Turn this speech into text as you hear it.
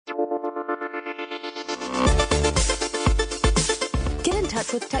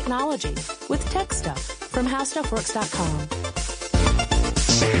Works with Technology with Tech Stuff from HowStuffWorks.com.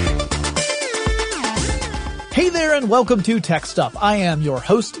 Hey there and welcome to Tech Stuff. I am your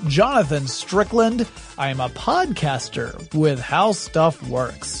host, Jonathan Strickland. I am a podcaster with How Stuff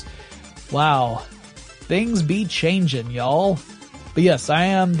Works. Wow, things be changing, y'all. But yes, I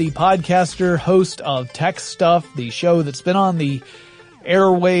am the podcaster, host of Tech Stuff, the show that's been on the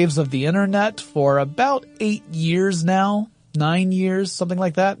airwaves of the internet for about 8 years now. 9 years, something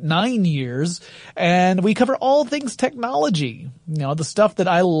like that. 9 years. And we cover all things technology. You know, the stuff that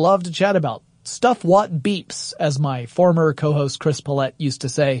I love to chat about. Stuff what beeps, as my former co-host Chris Paulette used to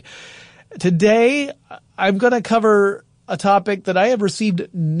say. Today, I'm going to cover a topic that I have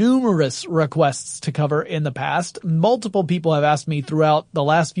received numerous requests to cover in the past. Multiple people have asked me throughout the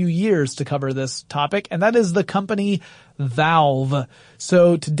last few years to cover this topic, and that is the company Valve.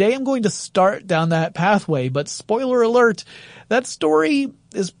 So today I'm going to start down that pathway, but spoiler alert, that story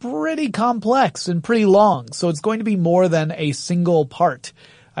is pretty complex and pretty long, so it's going to be more than a single part.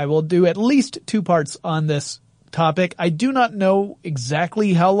 I will do at least 2 parts on this topic. I do not know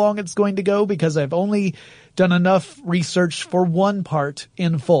exactly how long it's going to go because I've only done enough research for 1 part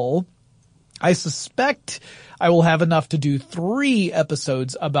in full. I suspect I will have enough to do 3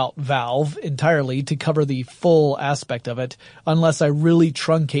 episodes about Valve entirely to cover the full aspect of it, unless I really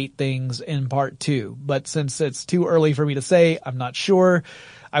truncate things in part 2. But since it's too early for me to say, I'm not sure.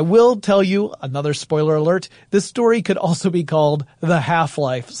 I will tell you, another spoiler alert, this story could also be called the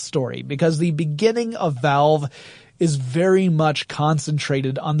Half-Life story, because the beginning of Valve is very much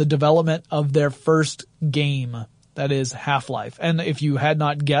concentrated on the development of their first game, that is Half-Life. And if you had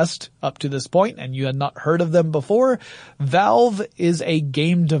not guessed up to this point and you had not heard of them before, Valve is a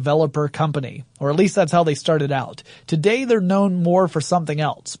game developer company, or at least that's how they started out. Today they're known more for something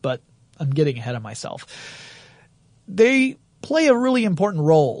else, but I'm getting ahead of myself. They play a really important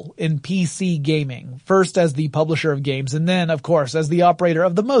role in PC gaming, first as the publisher of games, and then, of course, as the operator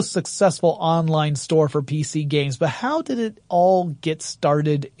of the most successful online store for PC games. But how did it all get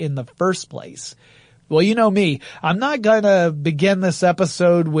started in the first place? Well, you know me, I'm not going to begin this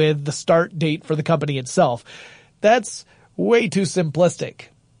episode with the start date for the company itself. That's way too simplistic.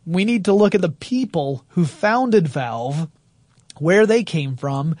 We need to look at the people who founded Valve, where they came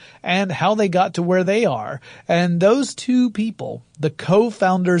from, and how they got to where they are. And those 2 people, the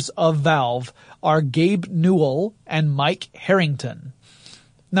co-founders of Valve, are Gabe Newell and Mike Harrington.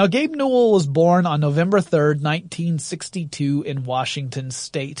 Now, Gabe Newell was born on November 3rd, 1962 in Washington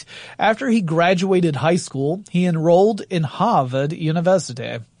State. After he graduated high school, he enrolled in Harvard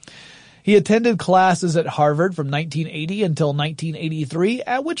University. He attended classes at Harvard from 1980 until 1983,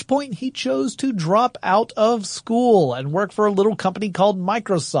 at which point he chose to drop out of school and work for a little company called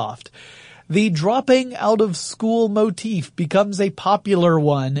Microsoft. The dropping out of school motif becomes a popular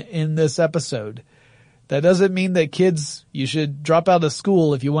one in this episode. That doesn't mean that kids, you should drop out of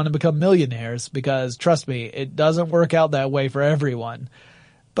school if you want to become millionaires, because trust me, it doesn't work out that way for everyone.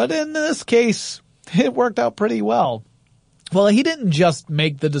 But in this case, it worked out pretty well. Well, he didn't just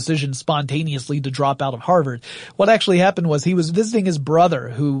make the decision spontaneously to drop out of Harvard. What actually happened was he was visiting his brother,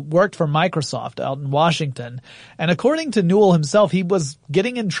 who worked for Microsoft out in Washington. And according to Newell himself, he was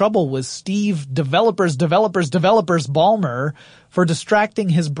getting in trouble with Steve developers Ballmer for distracting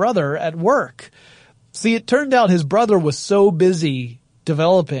his brother at work. See, it turned out his brother was so busy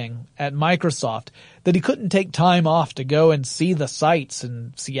developing at Microsoft that he couldn't take time off to go and see the sights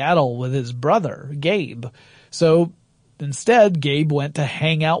in Seattle with his brother, Gabe. So instead, Gabe went to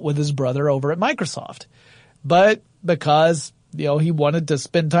hang out with his brother over at Microsoft. But because, he wanted to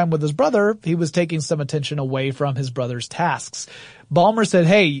spend time with his brother, he was taking some attention away from his brother's tasks. Ballmer said,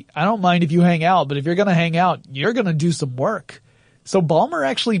 hey, I don't mind if you hang out, but if you're going to hang out, you're going to do some work. So Ballmer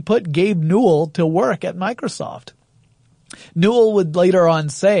actually put Gabe Newell to work at Microsoft. Newell would later on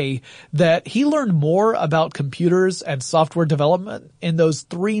say that he learned more about computers and software development in those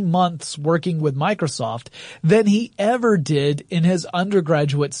 3 months working with Microsoft than he ever did in his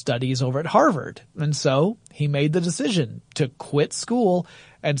undergraduate studies over at Harvard. And so he made the decision to quit school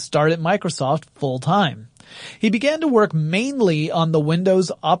and start at Microsoft full time. He began to work mainly on the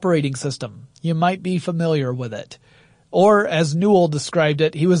Windows operating system. You might be familiar with it. Or, as Newell described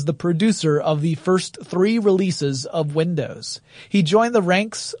it, he was the producer of the first 3 releases of Windows. He joined the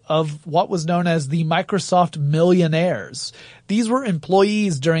ranks of what was known as the Microsoft Millionaires. These were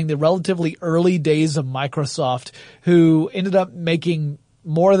employees during the relatively early days of Microsoft who ended up making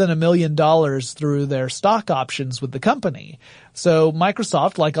more than $1 million through their stock options with the company. So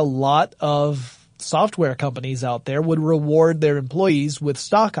Microsoft, like a lot of software companies out there, would reward their employees with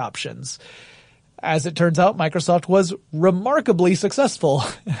stock options. As it turns out, Microsoft was remarkably successful,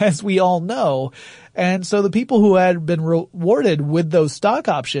 as we all know. And so the people who had been rewarded with those stock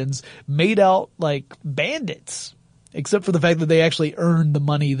options made out like bandits, except for the fact that they actually earned the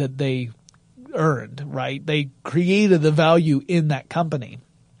money that they earned, right? They created the value in that company.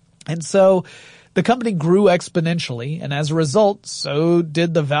 And so the company grew exponentially, and as a result, so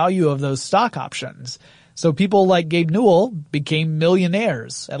did the value of those stock options. So people like Gabe Newell became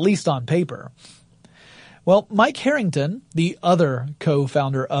millionaires, at least on paper. Well, Mike Harrington, the other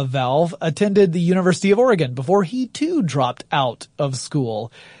co-founder of Valve, attended the University of Oregon before he too dropped out of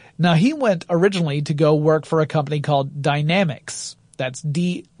school. Now, he went originally to go work for a company called Dynamix. That's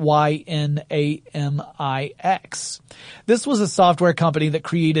Dynamix. This was a software company that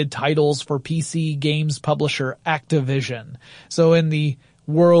created titles for PC games publisher Activision. So in the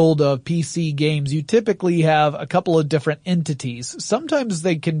world of PC games, you typically have a couple of different entities. Sometimes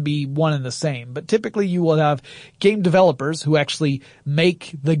they can be one and the same, but typically you will have game developers who actually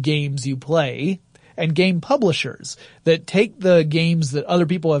make the games you play, and game publishers that take the games that other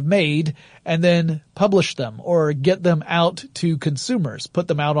people have made and then publish them or get them out to consumers, put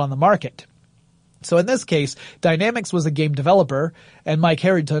them out on the market. So in this case, Dynamix was a game developer and Mike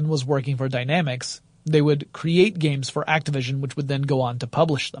Harrington was working for Dynamix. They would create games for Activision, which would then go on to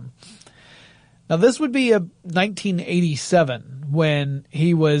publish them. Now this would be 1987 when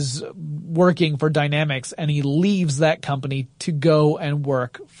he was working for Dynamix and he leaves that company to go and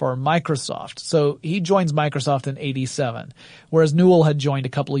work for Microsoft. So he joins Microsoft in 87, whereas Newell had joined a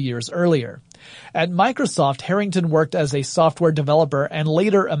couple of years earlier. At Microsoft, Harrington worked as a software developer and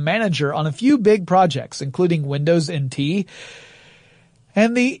later a manager on a few big projects, including Windows NT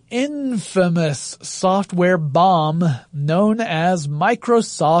and the infamous software bomb known as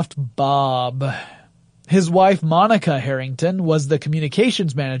Microsoft Bob. His wife, Monica Harrington, was the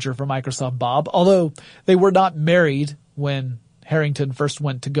communications manager for Microsoft Bob, although they were not married when Harrington first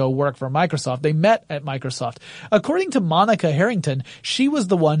went to go work for Microsoft. They met at Microsoft. According to Monica Harrington, she was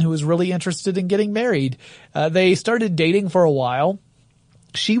the one who was really interested in getting married. They started dating for a while.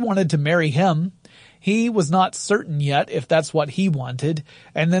 She wanted to marry him. He was not certain yet if that's what he wanted,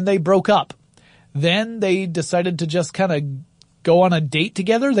 and then they broke up. Then they decided to just kind of go on a date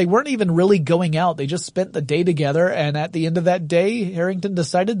together. They weren't even really going out. They just spent the day together, and at the end of that day, Harrington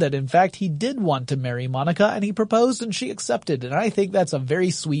decided that in fact he did want to marry Monica, and he proposed and she accepted, and I think that's a very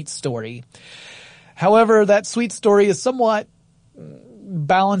sweet story. However, that sweet story is somewhat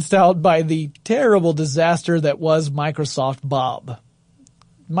balanced out by the terrible disaster that was Microsoft Bob.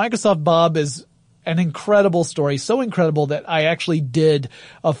 Microsoft Bob is an incredible story, so incredible that I actually did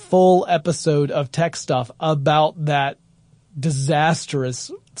a full episode of Tech Stuff about that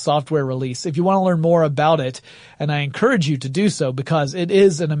disastrous software release. If you want to learn more about it, and I encourage you to do so because it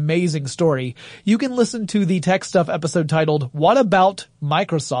is an amazing story, you can listen to the Tech Stuff episode titled What About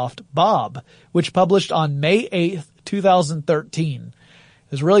Microsoft Bob, which published on May 8th, 2013.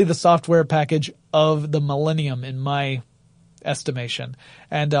 It's really the software package of the millennium in my estimation.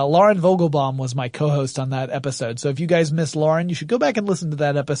 And Lauren Vogelbaum was my co-host on that episode. So if you guys missed Lauren, you should go back and listen to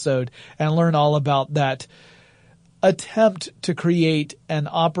that episode and learn all about that attempt to create an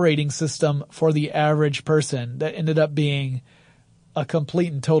operating system for the average person that ended up being a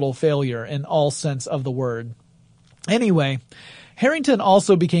complete and total failure in all sense of the word. Anyway, Harrington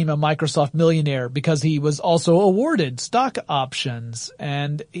also became a Microsoft millionaire because he was also awarded stock options.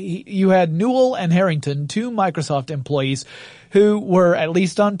 And you had Newell and Harrington, two Microsoft employees who were, at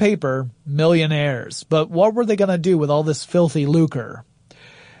least on paper, millionaires. But what were they going to do with all this filthy lucre?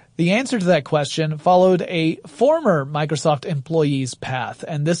 The answer to that question followed a former Microsoft employee's path,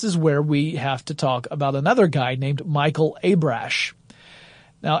 and this is where we have to talk about another guy named Michael Abrash.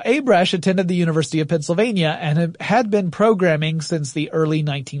 Now, Abrash attended the University of Pennsylvania and had been programming since the early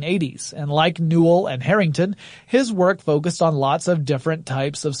 1980s. And like Newell and Harrington, his work focused on lots of different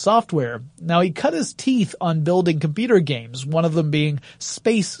types of software. Now, he cut his teeth on building computer games, one of them being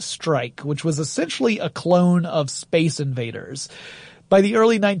Space Strike, which was essentially a clone of Space Invaders. By the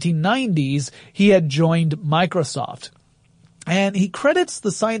early 1990s, he had joined Microsoft. And he credits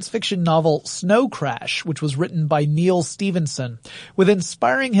the science fiction novel Snow Crash, which was written by Neil Stephenson, with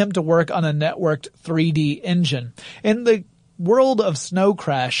inspiring him to work on a networked 3D engine. In the world of Snow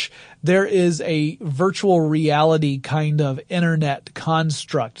Crash, there is a virtual reality kind of internet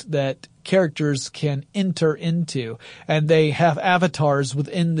construct that characters can enter into, and they have avatars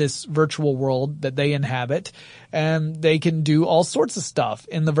within this virtual world that they inhabit, and they can do all sorts of stuff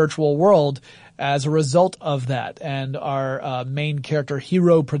in the virtual world as a result of that. And our main character,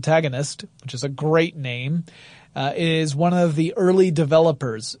 hero protagonist, which is a great name, is one of the early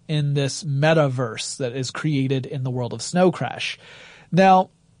developers in this metaverse that is created in the world of Snow Crash. Now,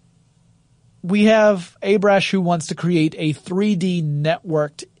 we have Abrash who wants to create a 3D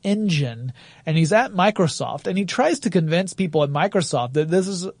networked engine, and he's at Microsoft, and he tries to convince people at Microsoft that this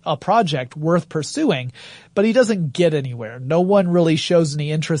is a project worth pursuing, but he doesn't get anywhere. No one really shows any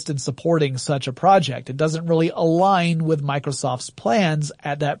interest in supporting such a project. It doesn't really align with Microsoft's plans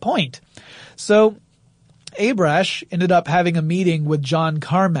at that point. So Abrash ended up having a meeting with John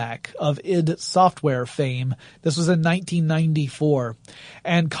Carmack of id Software fame. This was in 1994.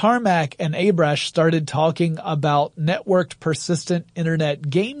 And Carmack and Abrash started talking about networked persistent internet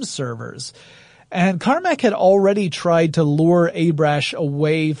game servers. And Carmack had already tried to lure Abrash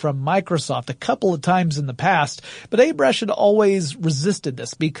away from Microsoft a couple of times in the past, but Abrash had always resisted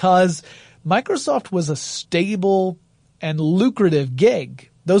this because Microsoft was a stable and lucrative gig.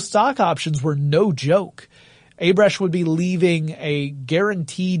 Those stock options were no joke. Abrash would be leaving a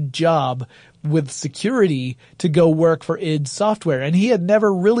guaranteed job with security to go work for id Software, and he had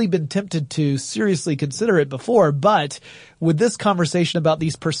never really been tempted to seriously consider it before, but with this conversation about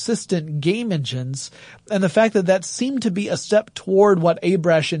these persistent game engines and the fact that that seemed to be a step toward what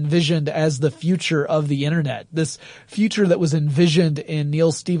Abrash envisioned as the future of the internet, this future that was envisioned in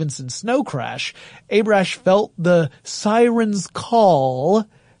Neal Stephenson's Snow Crash, Abrash felt the siren's call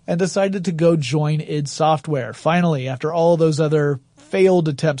and decided to go join id Software, finally, after all those other failed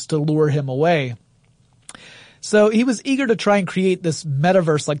attempts to lure him away. So he was eager to try and create this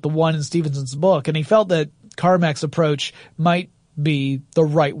metaverse like the one in Stephenson's book, and he felt that Carmack's approach might be the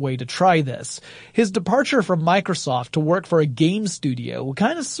right way to try this. His departure from Microsoft to work for a game studio would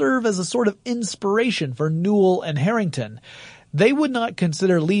kind of serve as a sort of inspiration for Newell and Harrington. They would not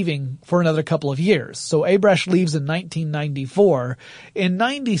consider leaving for another couple of years. So Abrash leaves in 1994. In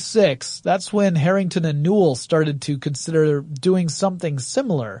 96, that's when Harrington and Newell started to consider doing something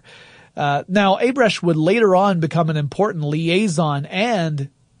similar. Now, Abrash would later on become an important liaison and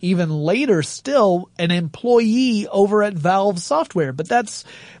even later still an employee over at Valve Software, but that's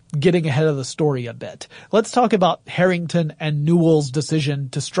getting ahead of the story a bit. Let's talk about Harrington and Newell's decision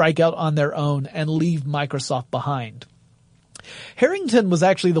to strike out on their own and leave Microsoft behind. Harrington was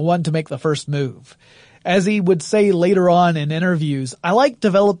actually the one to make the first move. As he would say later on in interviews, I like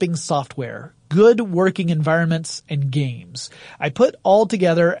developing software, good working environments, and games. I put all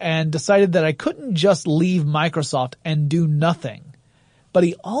together and decided that I couldn't just leave Microsoft and do nothing. But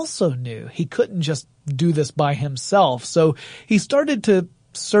he also knew he couldn't just do this by himself, so he started to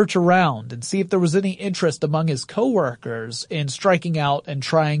search around and see if there was any interest among his coworkers in striking out and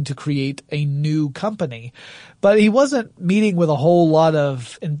trying to create a new company. But he wasn't meeting with a whole lot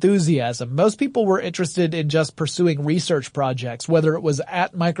of enthusiasm. Most people were interested in just pursuing research projects, whether it was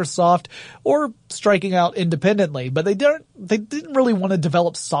at Microsoft or striking out independently, but they didn't really want to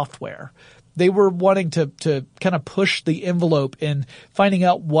develop software. They were wanting to kind of push the envelope in finding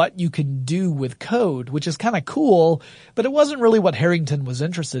out what you can do with code, which is kind of cool, but it wasn't really what Harrington was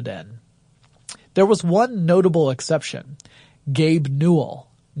interested in. There was one notable exception, Gabe Newell.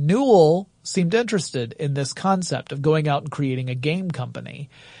 Newell seemed interested in this concept of going out and creating a game company.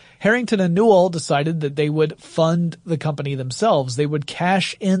 Harrington and Newell decided that they would fund the company themselves. They would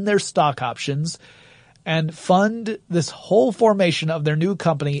cash in their stock options and fund this whole formation of their new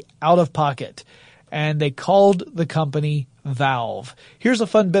company out of pocket. And they called the company Valve. Here's a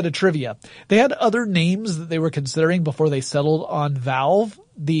fun bit of trivia. They had other names that they were considering before they settled on Valve.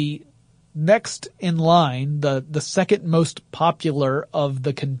 The next in line, the second most popular of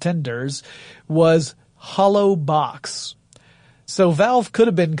the contenders, was Hollow Box. So Valve could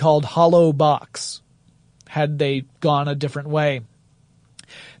have been called Hollow Box had they gone a different way.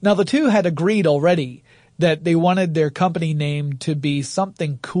 Now the two had agreed already that they wanted their company name to be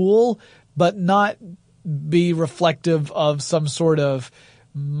something cool, but not be reflective of some sort of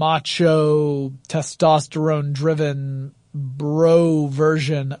macho, testosterone-driven bro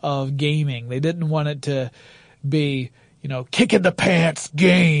version of gaming. They didn't want it to be, kick in the pants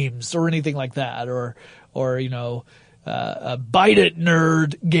games or anything like that, or bite it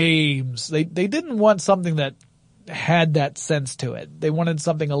nerd games. They didn't want something that had that sense to it. They wanted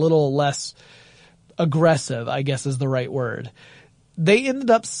something a little less aggressive, I guess is the right word. They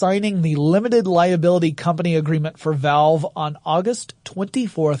ended up signing the limited liability company agreement for Valve on August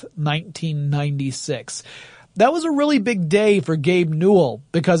 24th, 1996. That was a really big day for Gabe Newell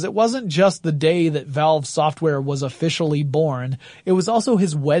because it wasn't just the day that Valve Software was officially born, it was also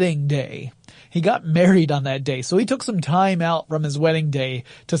his wedding day. He got married on that day, so he took some time out from his wedding day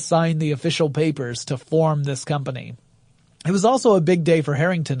to sign the official papers to form this company. It was also a big day for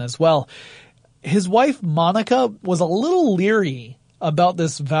Harrington as well. his wife Monica was a little leery about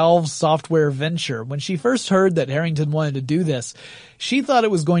this Valve software venture. When she first heard that Harrington wanted to do this, she thought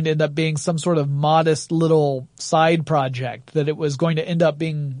it was going to end up being some sort of modest little side project, that it was going to end up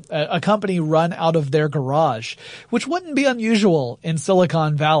being a company run out of their garage, which wouldn't be unusual in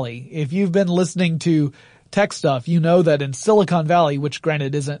Silicon Valley. If you've been listening to Tech Stuff, you know that in Silicon Valley, which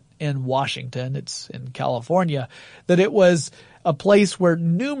granted isn't in Washington, it's in California, that it was a place where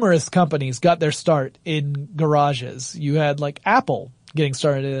numerous companies got their start in garages. You had like Apple getting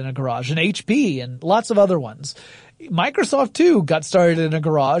started in a garage, and HP, and lots of other ones. Microsoft too got started in a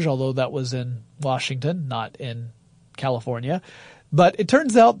garage, although that was in Washington, not in California. But it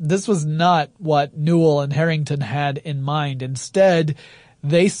turns out this was not what Newell and Harrington had in mind. Instead,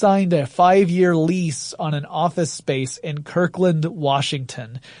 they signed a 5-year lease on an office space in Kirkland,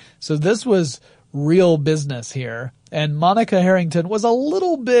 Washington. So this was real business here. And Monica Harrington was a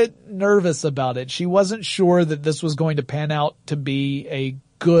little bit nervous about it. She wasn't sure that this was going to pan out to be a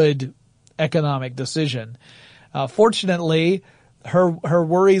good economic decision. Fortunately, her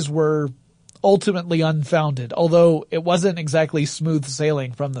worries were ultimately unfounded, although it wasn't exactly smooth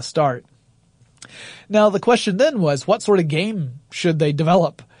sailing from the start. Now, the question then was, what sort of game should they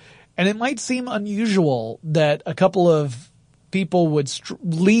develop? And it might seem unusual that a couple of people would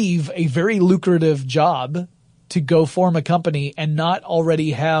leave a very lucrative job to go form a company and not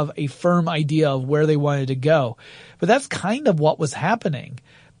already have a firm idea of where they wanted to go. But that's kind of what was happening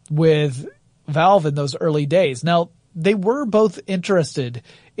with Valve in those early days. Now, they were both interested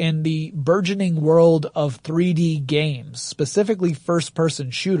in the burgeoning world of 3D games, specifically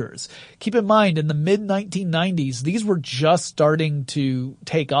first-person shooters. Keep in mind, in the mid-1990s, these were just starting to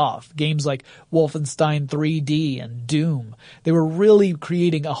take off. Games like Wolfenstein 3D and Doom. They were really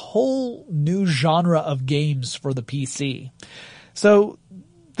creating a whole new genre of games for the PC. So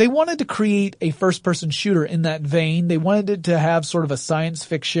they wanted to create a first-person shooter in that vein. They wanted it to have sort of a science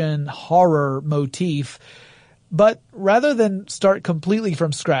fiction horror motif. But rather than start completely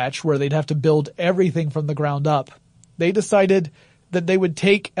from scratch, where they'd have to build everything from the ground up, they decided that they would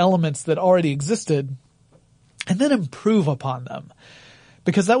take elements that already existed and then improve upon them.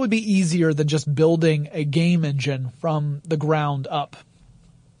 Because that would be easier than just building a game engine from the ground up.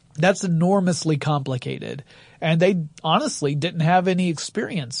 That's enormously complicated. And they honestly didn't have any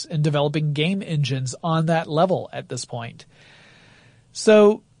experience in developing game engines on that level at this point.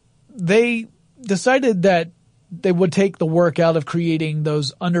 So they decided that they would take the work out of creating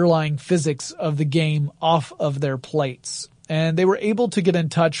those underlying physics of the game off of their plates. And they were able to get in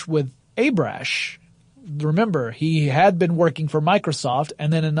touch with Abrash. Remember, he had been working for Microsoft,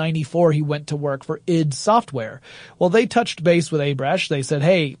 and then in 94 he went to work for id Software. Well, they touched base with Abrash. They said,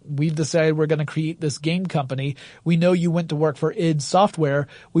 hey, we've decided we're going to create this game company. We know you went to work for id Software.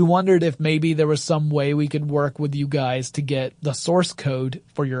 We wondered if maybe there was some way we could work with you guys to get the source code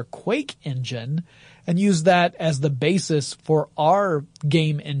for your Quake engine and use that as the basis for our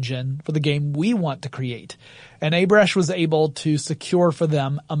game engine for the game we want to create. And Abrash was able to secure for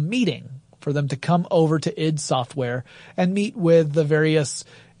them a meeting for them to come over to id Software and meet with the various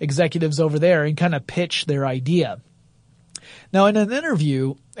executives over there and kind of pitch their idea. Now, in an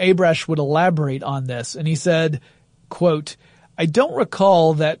interview, Abrash would elaborate on this, and he said, quote, I don't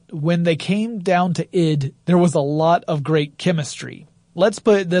recall that when they came down to id, there was a lot of great chemistry. Let's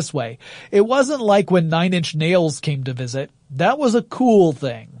put it this way. It wasn't like when Nine Inch Nails came to visit. That was a cool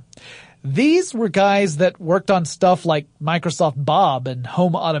thing. These were guys that worked on stuff like Microsoft Bob and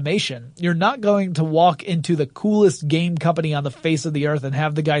home automation. You're not going to walk into the coolest game company on the face of the earth and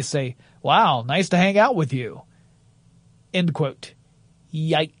have the guy say, wow, nice to hang out with you. End quote.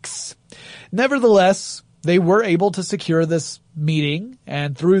 Yikes. Nevertheless, they were able to secure this meeting,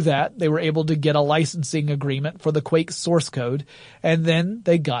 and through that, they were able to get a licensing agreement for the Quake source code, and then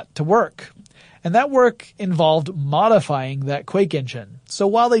they got to work. And that work involved modifying that Quake engine. So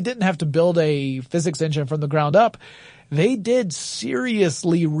while they didn't have to build a physics engine from the ground up, they did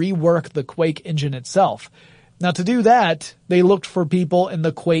seriously rework the Quake engine itself. Now, to do that, they looked for people in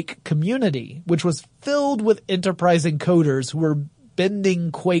the Quake community, which was filled with enterprising coders who were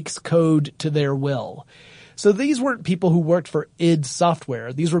bending Quake's code to their will. So these weren't people who worked for id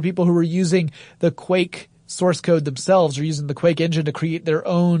Software. These were people who were using the Quake source code themselves, or using the Quake engine to create their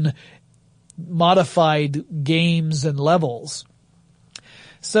own modified games and levels.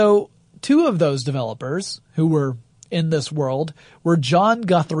 So two of those developers who were in this world were John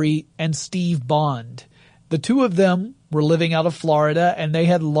Guthrie and Steve Bond. The two of them were living out of Florida, and they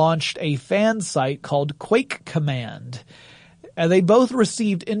had launched a fan site called Quake Command. And they both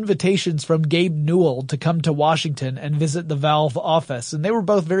received invitations from Gabe Newell to come to Washington and visit the Valve office. And they were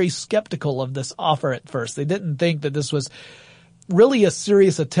both very skeptical of this offer at first. They didn't think that this was really a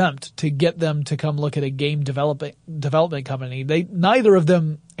serious attempt to get them to come look at a game development company. Neither of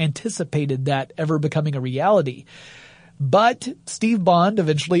them anticipated that ever becoming a reality. But Steve Bond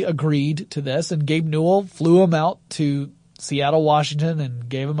eventually agreed to this, and Gabe Newell flew him out to Seattle, Washington, and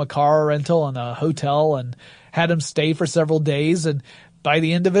gave him a car rental and a hotel and had him stay for several days. And by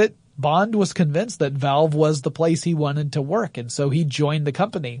the end of it, Bond was convinced that Valve was the place he wanted to work, and so he joined the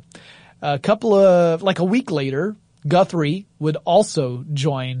company. A week later, Guthrie would also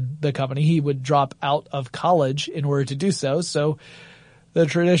join the company. He would drop out of college in order to do so. So the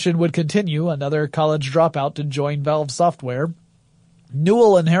tradition would continue, another college dropout to join Valve Software.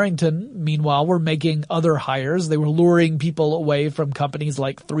 Newell and Harrington, meanwhile, were making other hires. They were luring people away from companies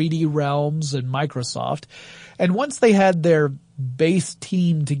like 3D Realms and Microsoft. And once they had their base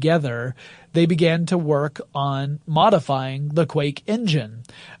team together, they began to work on modifying the Quake engine.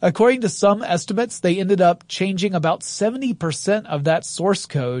 According to some estimates, they ended up changing about 70% of that source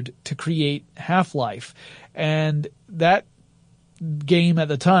code to create Half-Life. And that game at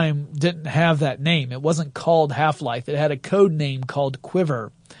the time didn't have that name. It wasn't called Half-Life. It had a code name called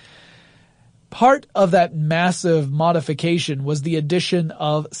Quiver. Part of that massive modification was the addition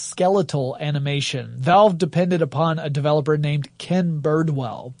of skeletal animation. Valve depended upon a developer named Ken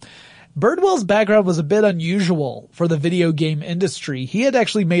Birdwell. Birdwell's background was a bit unusual for the video game industry. He had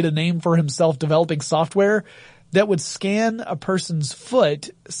actually made a name for himself developing software that would scan a person's foot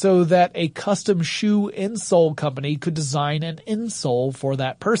so that a custom shoe insole company could design an insole for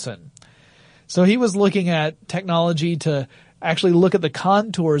that person. So he was looking at technology to actually look at the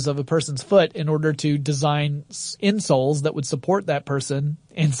contours of a person's foot in order to design insoles that would support that person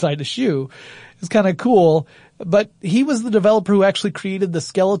inside a shoe. It's kind of cool. But he was the developer who actually created the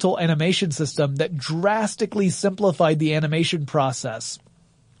skeletal animation system that drastically simplified the animation process.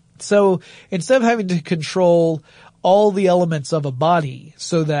 So instead of having to control all the elements of a body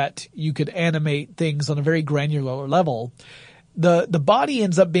so that you could animate things on a very granular level, the body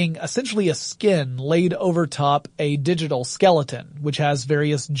ends up being essentially a skin laid over top a digital skeleton, which has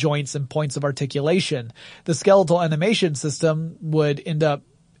various joints and points of articulation. The skeletal animation system would end up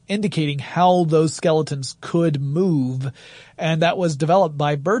indicating how those skeletons could move, and that was developed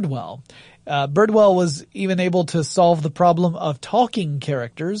by Birdwell. Birdwell was even able to solve the problem of talking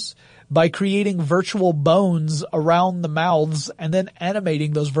characters by creating virtual bones around the mouths and then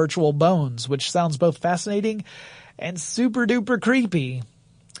animating those virtual bones, which sounds both fascinating and super duper creepy.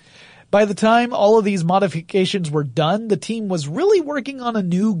 By the time all of these modifications were done, the team was really working on a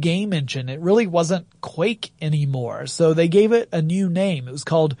new game engine. It really wasn't Quake anymore, so they gave it a new name. It was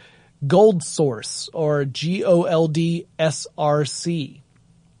called Gold Source, or GOLDSRC.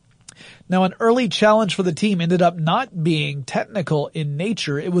 Now, an early challenge for the team ended up not being technical in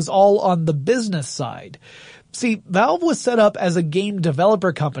nature. It was all on the business side. See, Valve was set up as a game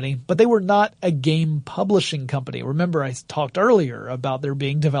developer company, but they were not a game publishing company. Remember, I talked earlier about there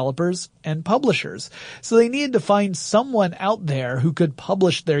being developers and publishers. So they needed to find someone out there who could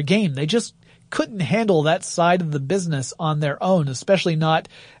publish their game. They just couldn't handle that side of the business on their own, especially not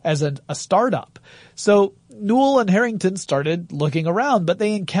as a startup. So Newell and Harrington started looking around, but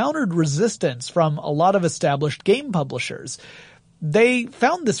they encountered resistance from a lot of established game publishers. They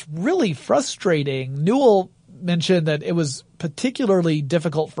found this really frustrating. Newell mentioned that it was particularly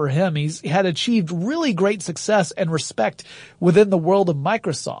difficult for him. He had achieved really great success and respect within the world of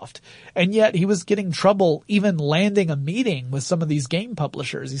Microsoft, and yet he was getting trouble even landing a meeting with some of these game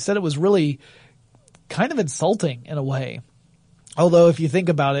publishers. He said it was really kind of insulting in a way. Although if you think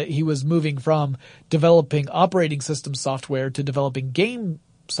about it, he was moving from developing operating system software to developing game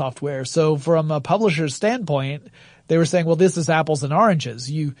software. So from a publisher's standpoint, they were saying, well, this is apples and oranges.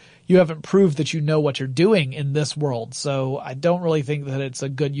 You haven't proved that you know what you're doing in this world, so I don't really think that it's a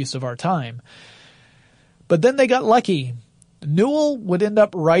good use of our time. But then they got lucky. Newell would end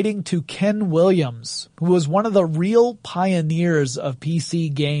up writing to Ken Williams, who was one of the real pioneers of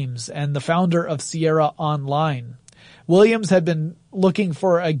PC games and the founder of Sierra Online. Williams had been looking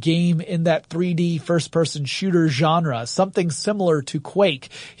for a game in that 3D first-person shooter genre, something similar to Quake.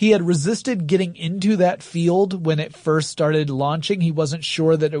 He had resisted getting into that field when it first started launching. He wasn't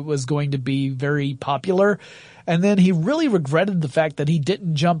sure that it was going to be very popular. And then he really regretted the fact that he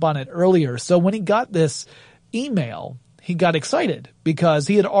didn't jump on it earlier. So when he got this email, he got excited because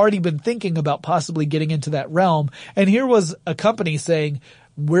he had already been thinking about possibly getting into that realm. And here was a company saying,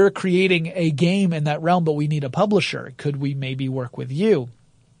 we're creating a game in that realm, but we need a publisher. Could we maybe work with you?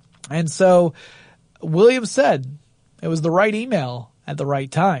 And so Williams said, It was the right email at the right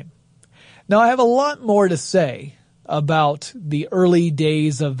time. Now, I have a lot more to say about the early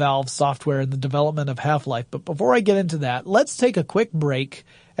days of Valve software and the development of Half-Life, but before I get into that, let's take a quick break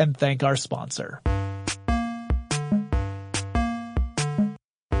and thank our sponsor.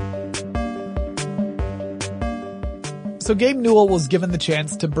 So Gabe Newell was given the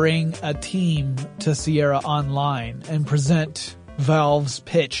chance to bring a team to Sierra Online and present Valve's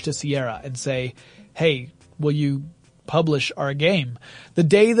pitch to Sierra and say, hey, will you publish our game? The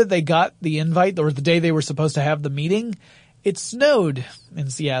day that they got the invite, or the day they were supposed to have the meeting, it snowed in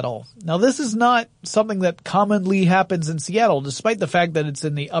Seattle. Now, this is not something that commonly happens in Seattle. Despite the fact that it's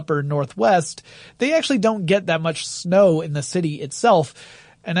in the upper northwest, they actually don't get that much snow in the city itself.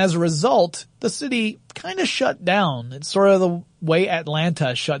 And as a result, the city kind of shut down. It's sort of the way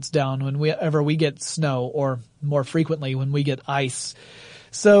Atlanta shuts down whenever we get snow, or more frequently when we get ice.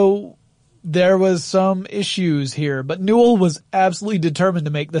 So there was some issues here, but Newell was absolutely determined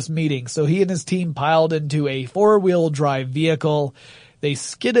to make this meeting. So he and his team piled into a 4-wheel drive vehicle. They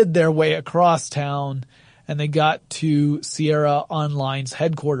skidded their way across town, and they got to Sierra Online's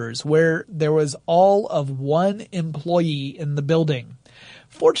headquarters, where there was all of one employee in the building.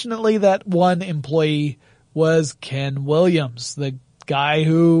 Fortunately, that one employee was Ken Williams, the guy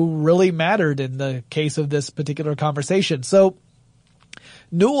who really mattered in the case of this particular conversation. So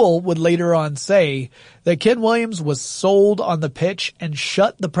Newell would later on say that Ken Williams was sold on the pitch and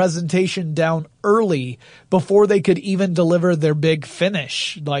shut the presentation down early before they could even deliver their big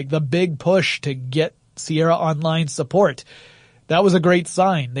finish, like the big push to get Sierra Online support. That was a great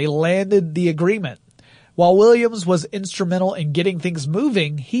sign. They landed the agreement. While Williams was instrumental in getting things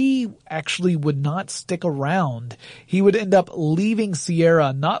moving, he actually would not stick around. He would end up leaving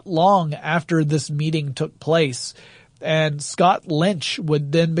Sierra not long after this meeting took place. And Scott Lynch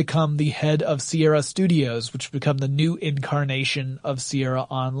would then become the head of Sierra Studios, which would become the new incarnation of Sierra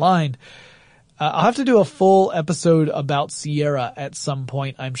Online. I'll have to do a full episode about Sierra at some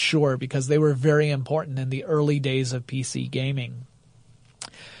point, I'm sure, because they were very important in the early days of PC gaming.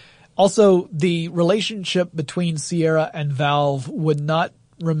 Also, the relationship between Sierra and Valve would not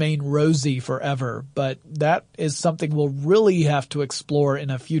remain rosy forever, but that is something we'll really have to explore in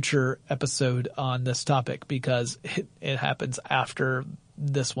a future episode on this topic, because it happens after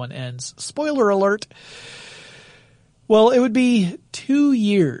this one ends. Spoiler alert. Well, it would be 2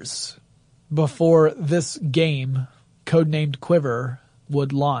 years before this game, codenamed Quiver,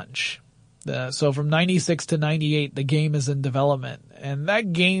 would launch. So from 96 to 98, the game is in development, and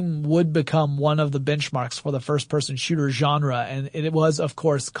that game would become one of the benchmarks for the first-person shooter genre, and it was, of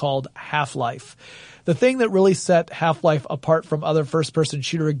course, called Half-Life. The thing that really set Half-Life apart from other first-person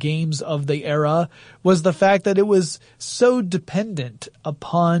shooter games of the era was the fact that it was so dependent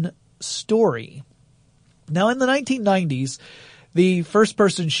upon story. Now, in the 1990s, the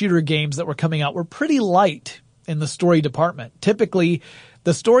first-person shooter games that were coming out were pretty light in the story department. Typically,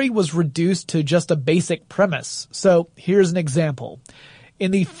 the story was reduced to just a basic premise. So here's an example.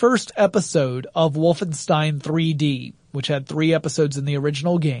 In the first episode of Wolfenstein 3D, which had 3 episodes in the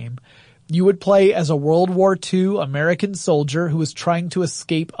original game, you would play as a World War II American soldier who was trying to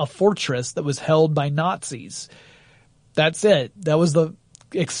escape a fortress that was held by Nazis. That's it. That was the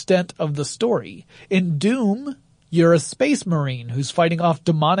extent of the story. In Doom, you're a space marine who's fighting off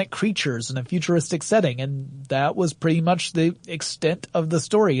demonic creatures in a futuristic setting, and that was pretty much the extent of the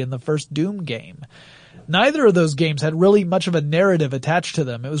story in the first Doom game. Neither of those games had really much of a narrative attached to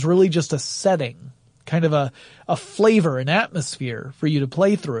them. It was really just a setting, kind of a flavor, an atmosphere for you to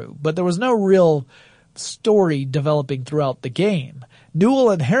play through, but there was no real story developing throughout the game. Newell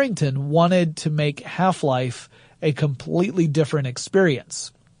and Harrington wanted to make Half-Life a completely different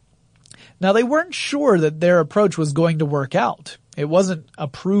experience. Now, they weren't sure that their approach was going to work out. It wasn't a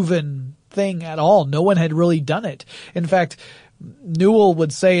proven thing at all. No one had really done it. In fact, Newell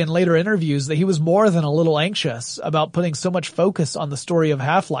would say in later interviews that he was more than a little anxious about putting so much focus on the story of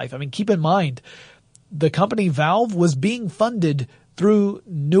Half-Life. I mean, keep in mind, the company Valve was being funded through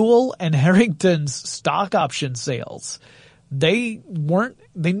Newell and Harrington's stock option sales. They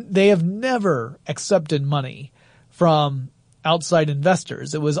have never accepted money from outside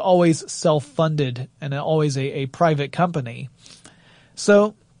investors. It was always self-funded and always a private company.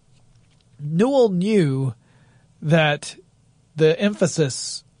 So Newell knew that the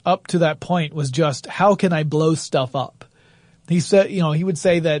emphasis up to that point was just, how can I blow stuff up? He said, he would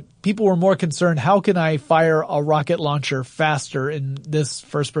say that people were more concerned, how can I fire a rocket launcher faster in this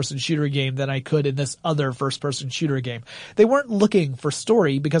first-person shooter game than I could in this other first-person shooter game? They weren't looking for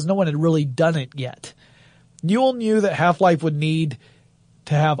story because no one had really done it yet. Newell knew that Half-Life would need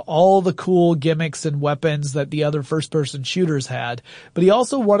to have all the cool gimmicks and weapons that the other first-person shooters had, but he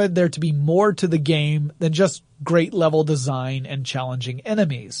also wanted there to be more to the game than just great level design and challenging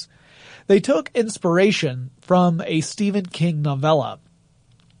enemies. They took inspiration from a Stephen King novella.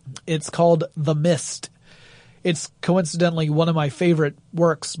 It's called The Mist. It's coincidentally one of my favorite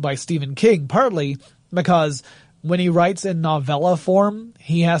works by Stephen King, partly because when he writes in novella form,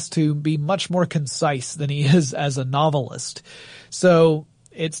 he has to be much more concise than he is as a novelist. So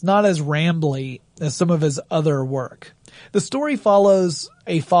it's not as rambly as some of his other work. The story follows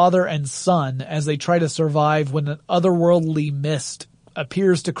a father and son as they try to survive when an otherworldly mist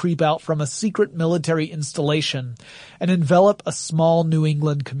appears to creep out from a secret military installation and envelop a small New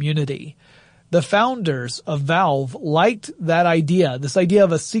England community. The founders of Valve liked that idea, this idea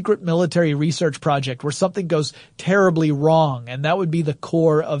of a secret military research project where something goes terribly wrong, and that would be the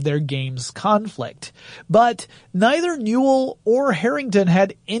core of their game's conflict. But neither Newell or Harrington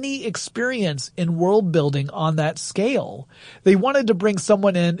had any experience in world building on that scale. They wanted to bring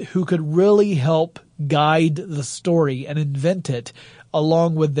someone in who could really help guide the story and invent it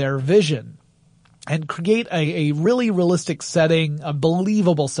along with their vision, and create a really realistic setting, a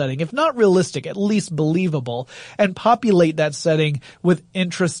believable setting, if not realistic, at least believable, and populate that setting with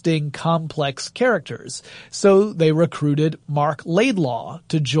interesting, complex characters. So they recruited Mark Laidlaw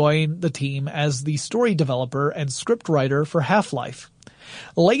to join the team as the story developer and scriptwriter for Half-Life.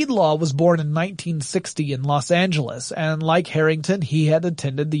 Laidlaw was born in 1960 in Los Angeles, and like Harrington, he had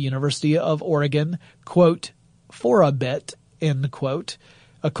attended the University of Oregon, quote, for a bit, end quote,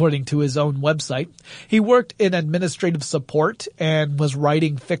 according to his own website. He worked in administrative support and was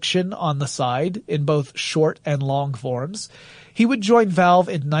writing fiction on the side in both short and long forms. He would join Valve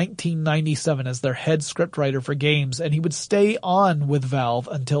in 1997 as their head scriptwriter for games, and he would stay on with Valve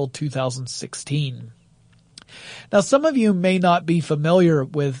until 2016. Now, some of you may not be familiar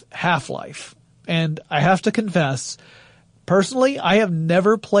with Half-Life, and I have to confess, personally, I have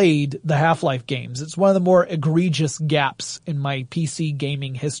never played the Half-Life games. It's one of the more egregious gaps in my PC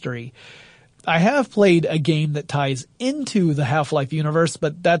gaming history. I have played a game that ties into the Half-Life universe,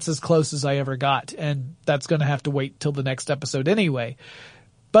 but that's as close as I ever got, and that's going to have to wait till the next episode anyway.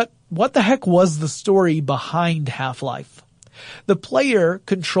 But what the heck was the story behind Half-Life? The player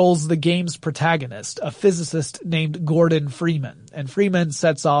controls the game's protagonist, a physicist named Gordon Freeman, and Freeman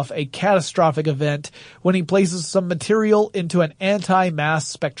sets off a catastrophic event when he places some material into an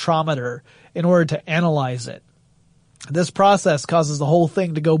anti-mass spectrometer in order to analyze it. This process causes the whole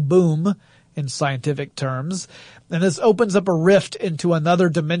thing to go boom, in scientific terms, and this opens up a rift into another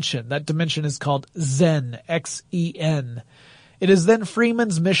dimension. That dimension is called Xen, X-E-N. It is then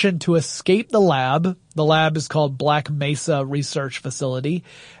Freeman's mission to escape the lab. The lab is called Black Mesa Research Facility,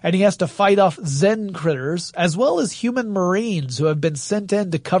 and he has to fight off Xen critters as well as human marines who have been sent in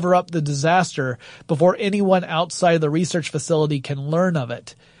to cover up the disaster before anyone outside the research facility can learn of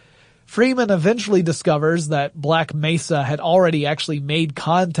it. Freeman eventually discovers that Black Mesa had already actually made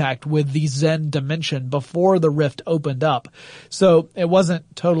contact with the Xen dimension before the rift opened up, so it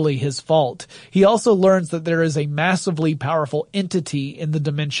wasn't totally his fault. He also learns that there is a massively powerful entity in the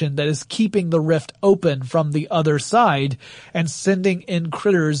dimension that is keeping the rift open from the other side and sending in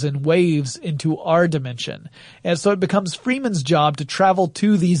critters in waves into our dimension. And so it becomes Freeman's job to travel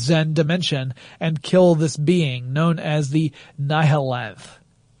to the Xen dimension and kill this being known as the Nihilanth.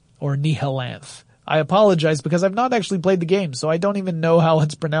 Or Nihilanth. I apologize because I've not actually played the game, so I don't even know how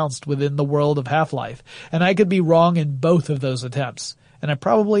it's pronounced within the world of Half-Life, and I could be wrong in both of those attempts, and I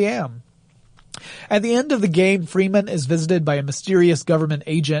probably am. At the end of the game, Freeman is visited by a mysterious government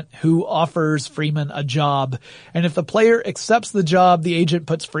agent who offers Freeman a job, and if the player accepts the job, the agent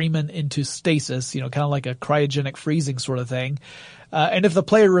puts Freeman into stasis, kind of like a cryogenic freezing sort of thing, and if the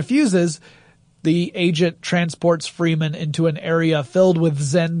player refuses, the agent transports Freeman into an area filled with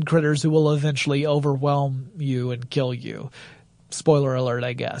Xen critters who will eventually overwhelm you and kill you. Spoiler alert,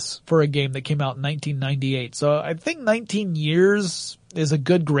 I guess, for a game that came out in 1998. So I think 19 years is a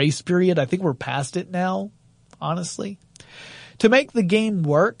good grace period. I think we're past it now, honestly. To make the game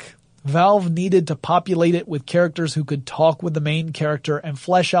work, Valve needed to populate it with characters who could talk with the main character and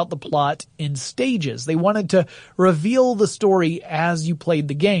flesh out the plot in stages. They wanted to reveal the story as you played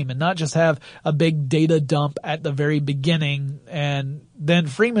the game and not just have a big data dump at the very beginning and then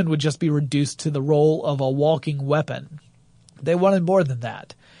Freeman would just be reduced to the role of a walking weapon. They wanted more than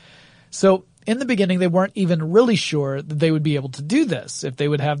that. So in the beginning, they weren't even really sure that they would be able to do this, if they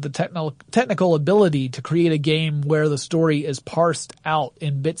would have the technical ability to create a game where the story is parsed out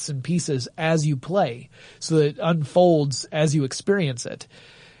in bits and pieces as you play, so that it unfolds as you experience it.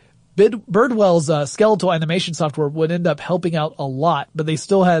 Birdwell's skeletal animation software would end up helping out a lot, but they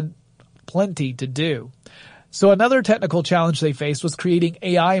still had plenty to do. So another technical challenge they faced was creating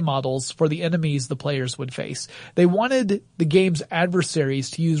AI models for the enemies the players would face. They wanted the game's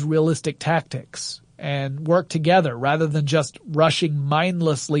adversaries to use realistic tactics and work together rather than just rushing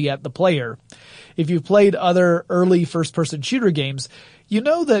mindlessly at the player. If you've played other early first-person shooter games, you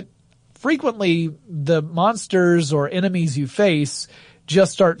know that frequently the monsters or enemies you face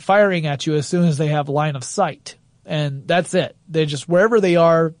just start firing at you as soon as they have line of sight. And that's it. They just, wherever they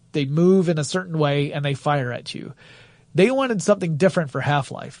are, they move in a certain way and they fire at you. They wanted something different for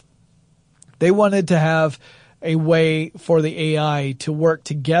Half-Life. They wanted to have a way for the AI to work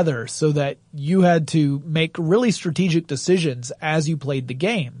together so that you had to make really strategic decisions as you played the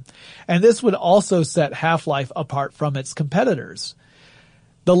game. And this would also set Half-Life apart from its competitors.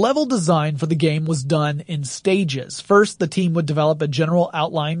 The level design for the game was done in stages. First, the team would develop a general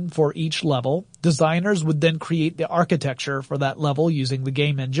outline for each level. Designers would then create the architecture for that level using the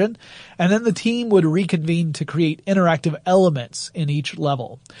game engine. And then the team would reconvene to create interactive elements in each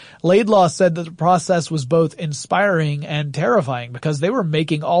level. Laidlaw said that the process was both inspiring and terrifying because they were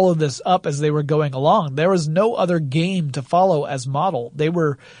making all of this up as they were going along. There was no other game to follow as model. They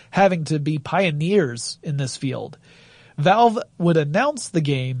were having to be pioneers in this field. Valve would announce the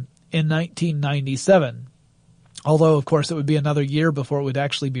game in 1997, although of course it would be another year before it would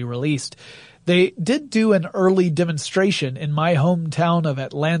actually be released. They did do an early demonstration in my hometown of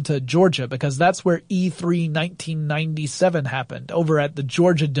Atlanta, Georgia, because that's where E3 1997 happened, over at the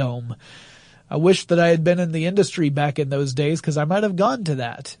Georgia Dome. I wish that I had been in the industry back in those days because I might have gone to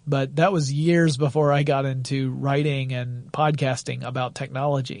that, but that was years before I got into writing and podcasting about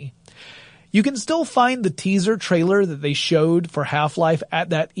technology. You can still find the teaser trailer that they showed for Half-Life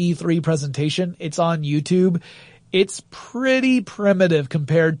at that E3 presentation. It's on YouTube. It's pretty primitive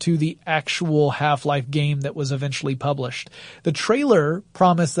compared to the actual Half-Life game that was eventually published. The trailer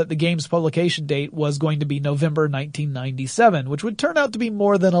promised that the game's publication date was going to be November 1997, which would turn out to be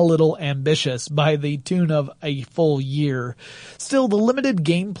more than a little ambitious by the tune of a full year. Still, the limited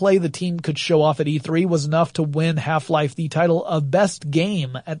gameplay the team could show off at E3 was enough to win Half-Life the title of Best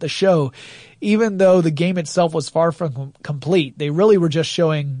Game at the show. Even though the game itself was far from complete, they really were just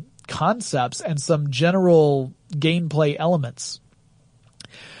showing concepts and some general gameplay elements.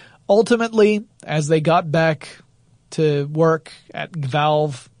 Ultimately, as they got back to work at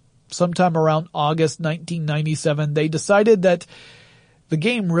Valve sometime around August 1997, they decided that the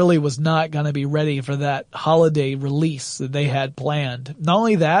game really was not going to be ready for that holiday release that they had planned. Not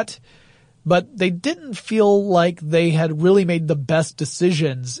only that, but they didn't feel like they had really made the best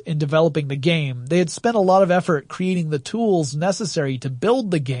decisions in developing the game. They had spent a lot of effort creating the tools necessary to build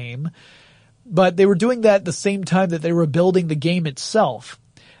the game, but they were doing that at the same time that they were building the game itself.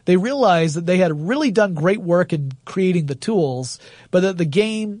 They realized that they had really done great work in creating the tools, but that the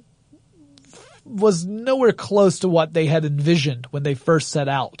game was nowhere close to what they had envisioned when they first set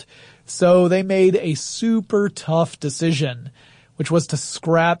out. So they made a super tough decision, which was to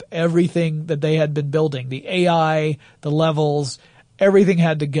scrap everything that they had been building. The AI, the levels, everything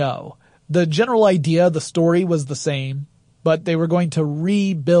had to go. The general idea, the story was the same, but they were going to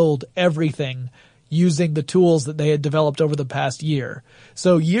rebuild everything using the tools that they had developed over the past year.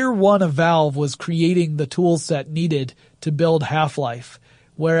 So year one of Valve was creating the tool set needed to build Half-Life,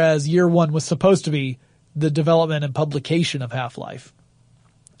 whereas year one was supposed to be the development and publication of Half-Life.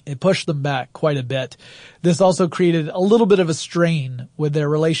 It pushed them back quite a bit. This also created a little bit of a strain with their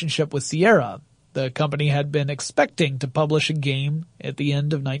relationship with Sierra. The company had been expecting to publish a game at the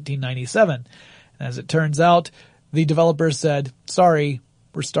end of 1997. And as it turns out, the developers said, sorry,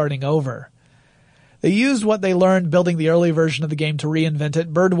 we're starting over. They used what they learned building the early version of the game to reinvent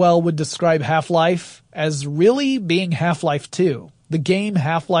it. Birdwell would describe Half-Life as really being Half-Life 2. The game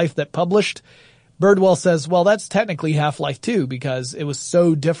Half-Life that published, Birdwell says, well, that's technically Half-Life 2 because it was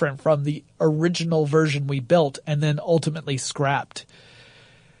so different from the original version we built and then ultimately scrapped.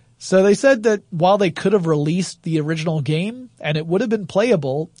 So they said that while they could have released the original game and it would have been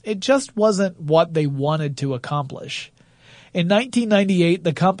playable, it just wasn't what they wanted to accomplish. In 1998,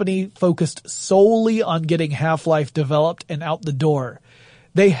 the company focused solely on getting Half-Life developed and out the door.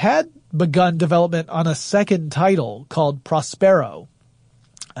 They had begun development on a second title called Prospero,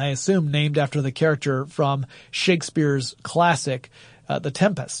 I assume named after the character from Shakespeare's classic, The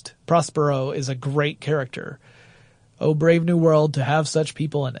Tempest. Prospero is a great character. Oh, brave new world to have such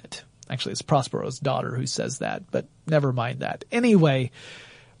people in it. Actually, it's Prospero's daughter who says that, but never mind that. Anyway,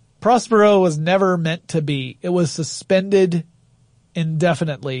 Prospero was never meant to be. It was suspended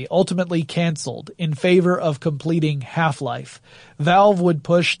indefinitely, ultimately canceled in favor of completing Half-Life. Valve would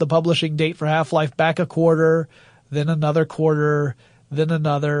push the publishing date for Half-Life back a quarter, then another quarter, then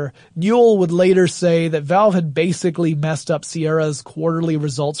another. Newell would later say that Valve had basically messed up Sierra's quarterly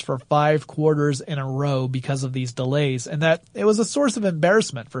results for 5 quarters in a row because of these delays, and that it was a source of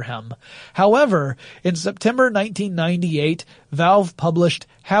embarrassment for him. However, in September 1998, Valve published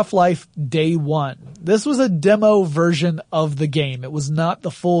Half-Life Day 1. This was a demo version of the game. It was not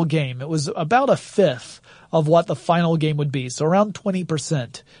the full game. It was about a fifth of what the final game would be, so around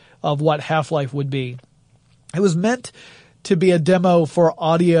 20% of what Half-Life would be. It was meant to be a demo for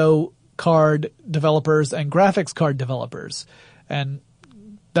audio card developers and graphics card developers. And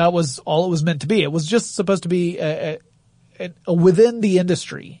that was all it was meant to be. It was just supposed to be a within the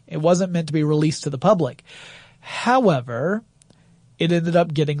industry. It wasn't meant to be released to the public. However, it ended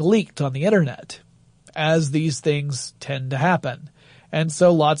up getting leaked on the internet, as these things tend to happen. And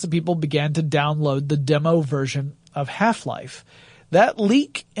so lots of people began to download the demo version of Half-Life. That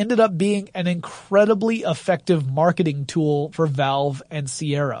leak ended up being an incredibly effective marketing tool for Valve and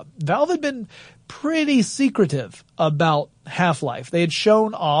Sierra. Valve had been pretty secretive about Half-Life. They had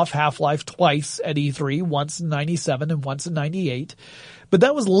shown off Half-Life twice at E3, once in 97 and once in 98, but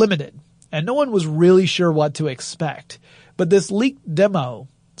that was limited, and no one was really sure what to expect. But this leaked demo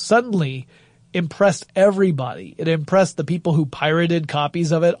suddenly impressed everybody. It impressed the people who pirated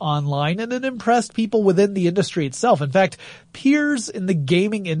copies of it online, and it impressed people within the industry itself. In fact, peers in the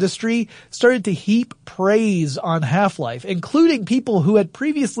gaming industry started to heap praise on Half-Life, including people who had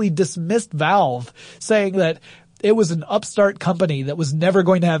previously dismissed Valve, saying that it was an upstart company that was never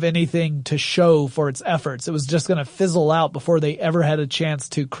going to have anything to show for its efforts. It was just going to fizzle out before they ever had a chance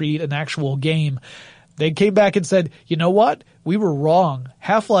to create an actual game. They came back and said, you know what? We were wrong.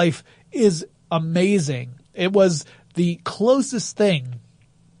 Half-Life is amazing. It was the closest thing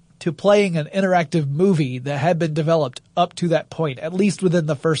to playing an interactive movie that had been developed up to that point, at least within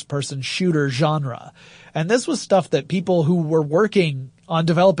the first-person shooter genre. And this was stuff that people who were working on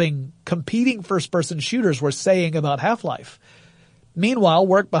developing competing first-person shooters were saying about Half-Life. Meanwhile,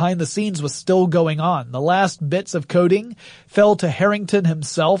 work behind the scenes was still going on. The last bits of coding fell to Harrington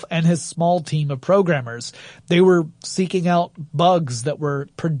himself and his small team of programmers. They were seeking out bugs that were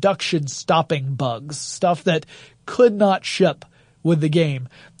production-stopping bugs, stuff that could not ship with the game.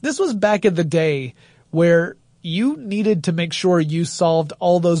 This was back in the day where you needed to make sure you solved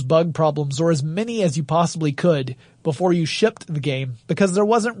all those bug problems, or as many as you possibly could, before you shipped the game, because there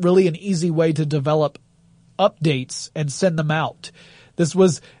wasn't really an easy way to develop updates and send them out. This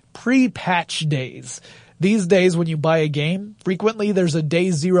was pre-patch days. These days when you buy a game, frequently there's a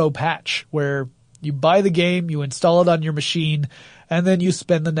day zero patch where you buy the game, you install it on your machine, and then you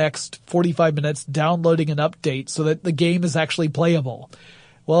spend the next 45 minutes downloading an update so that the game is actually playable.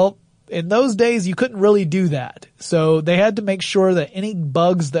 Well, in those days you couldn't really do that. So they had to make sure that any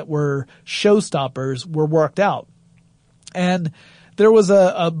bugs that were showstoppers were worked out. And there was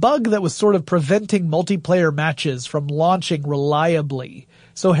a bug that was sort of preventing multiplayer matches from launching reliably.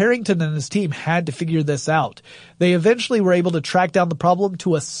 So Harrington and his team had to figure this out. They eventually were able to track down the problem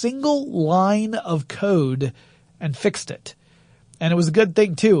to a single line of code and fixed it. And it was a good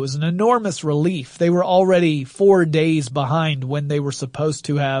thing too. It was an enormous relief. They were already 4 days behind when they were supposed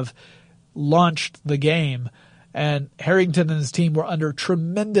to have launched the game. And Harrington and his team were under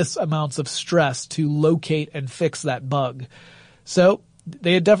tremendous amounts of stress to locate and fix that bug. So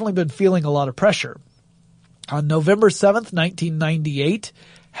they had definitely been feeling a lot of pressure. On November 7th, 1998,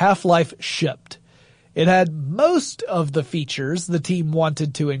 Half-Life shipped. It had most of the features the team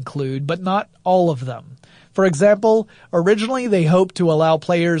wanted to include, but not all of them. For example, originally they hoped to allow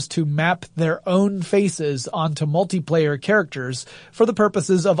players to map their own faces onto multiplayer characters for the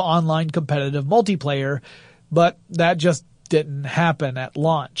purposes of online competitive multiplayer, but that just didn't happen at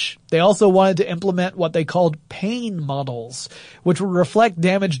launch. They also wanted to implement what they called pain models, which would reflect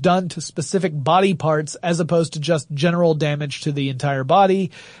damage done to specific body parts as opposed to just general damage to the entire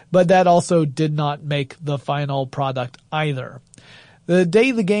body, but that also did not make the final product either. The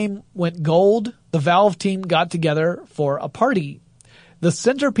day the game went gold, the Valve team got together for a party. The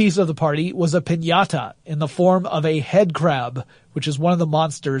centerpiece of the party was a piñata in the form of a head crab, which is one of the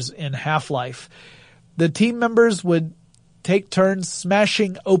monsters in Half-Life. The team members would take turns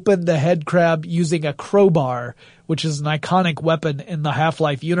smashing open the head crab using a crowbar, which is an iconic weapon in the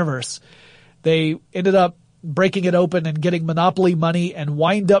Half-Life universe. They ended up breaking it open and getting Monopoly money and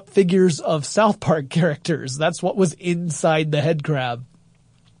wind-up figures of South Park characters. That's what was inside the head crab.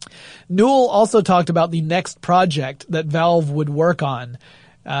 Newell also talked about the next project that Valve would work on,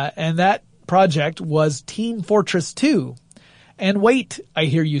 and that project was Team Fortress 2. And wait, I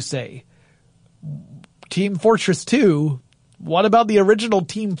hear you say. Team Fortress 2? What about the original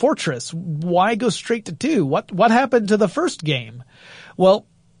Team Fortress? Why go straight to 2? What happened to the first game? Well,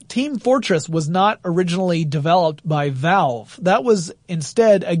 Team Fortress was not originally developed by Valve. That was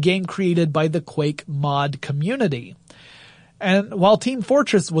instead a game created by the Quake mod community. And while Team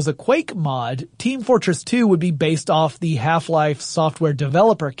Fortress was a Quake mod, Team Fortress 2 would be based off the Half-Life software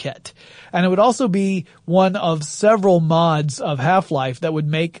developer kit. And it would also be one of several mods of Half-Life that would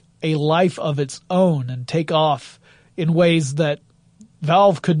make a life of its own and take off in ways that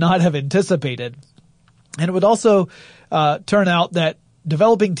Valve could not have anticipated. And it would also turn out that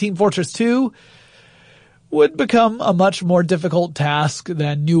developing Team Fortress 2 would become a much more difficult task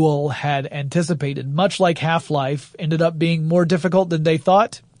than Newell had anticipated. Much like Half-Life ended up being more difficult than they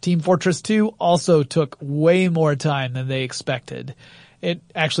thought, Team Fortress 2 also took way more time than they expected. It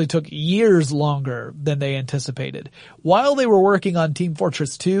actually took years longer than they anticipated. While they were working on Team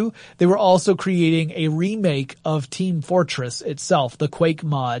Fortress 2, they were also creating a remake of Team Fortress itself, the Quake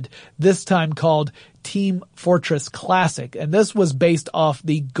mod, this time called Team Fortress Classic, and this was based off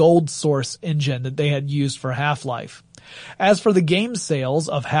the Gold Source engine that they had used for Half-Life. As for the game sales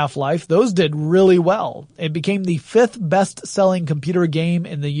of Half-Life, those did really well. It became the 5th best-selling computer game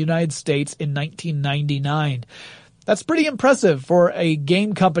in the United States in 1999. That's pretty impressive for a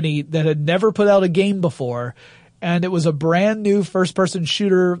game company that had never put out a game before, and it was a brand new first-person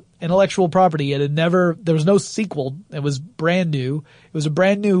shooter intellectual property. There was no sequel. It was brand new. It was a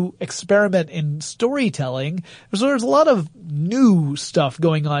brand new experiment in storytelling. So there's a lot of new stuff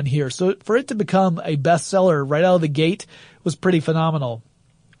going on here. So for it to become a bestseller right out of the gate was pretty phenomenal.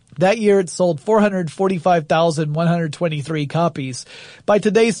 That year it sold 445,123 copies. By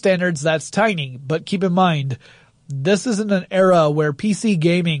today's standards, that's tiny, but keep in mind, this is in an era where PC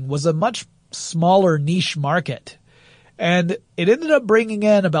gaming was a much smaller niche market. And it ended up bringing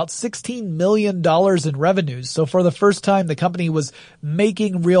in about $16 million in revenues. So for the first time, the company was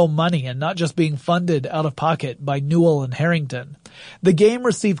making real money and not just being funded out of pocket by Newell and Harrington. The game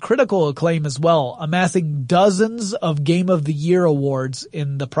received critical acclaim as well, amassing dozens of Game of the Year awards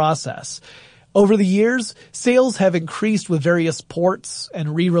in the process. Over the years, sales have increased with various ports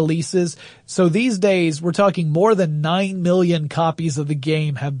and re-releases, so these days we're talking more than 9 million copies of the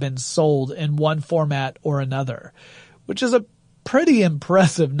game have been sold in one format or another, which is a pretty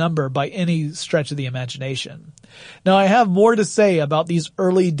impressive number by any stretch of the imagination. Now, I have more to say about these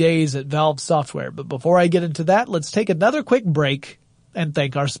early days at Valve Software, but before I get into that, let's take another quick break and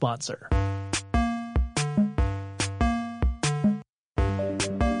thank our sponsor.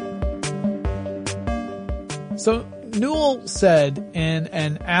 So Newell said in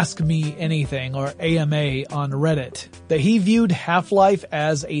an Ask Me Anything or AMA on Reddit that he viewed Half-Life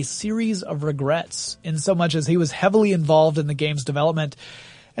as a series of regrets in so much as he was heavily involved in the game's development,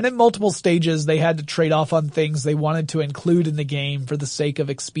 and at multiple stages they had to trade off on things they wanted to include in the game for the sake of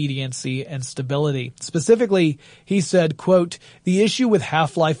expediency and stability. Specifically, he said, quote, "The issue with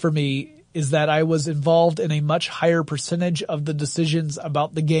Half-Life for me is that I was involved in a much higher percentage of the decisions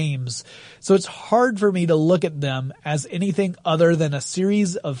about the games, so it's hard for me to look at them as anything other than a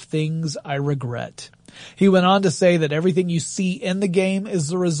series of things I regret." He went on to say that everything you see in the game is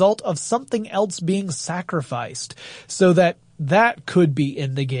the result of something else being sacrificed, so that could be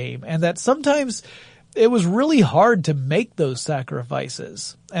in the game, and that sometimes it was really hard to make those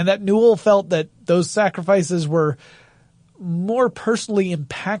sacrifices, and that Newell felt that those sacrifices were more personally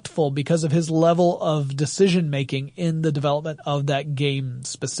impactful because of his level of decision-making in the development of that game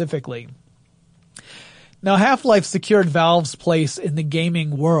specifically. Now, Half-Life secured Valve's place in the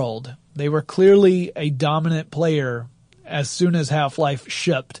gaming world. They were clearly a dominant player as soon as Half-Life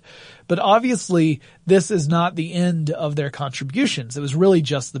shipped. But obviously, this is not the end of their contributions. It was really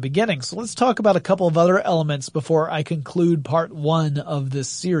just the beginning. So let's talk about a couple of other elements before I conclude part 1 of this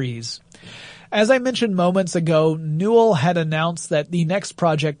series. As I mentioned moments ago, Newell had announced that the next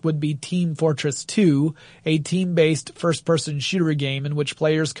project would be Team Fortress 2, a team-based first-person shooter game in which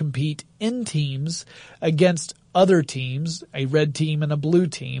players compete in teams against other teams, a red team and a blue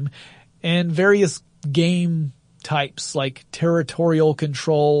team, and various game types like territorial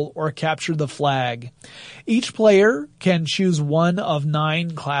control or capture the flag. Each player can choose one of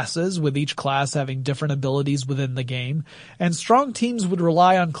 9 classes, with each class having different abilities within the game, and strong teams would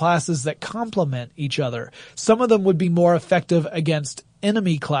rely on classes that complement each other. Some of them would be more effective against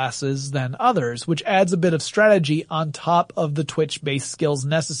enemy classes than others, which adds a bit of strategy on top of the Twitch-based skills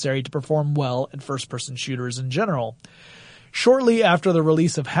necessary to perform well in first-person shooters in general. Shortly after the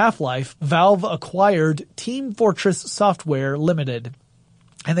release of Half-Life, Valve acquired Team Fortress Software Limited.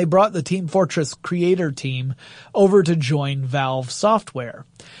 and they brought the Team Fortress creator team over to join Valve Software.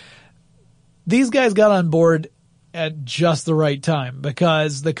 These guys got on board at just the right time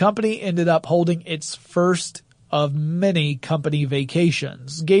because the company ended up holding its first of many company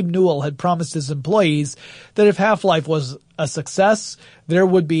vacations. Gabe Newell had promised his employees that if Half-Life was a success, there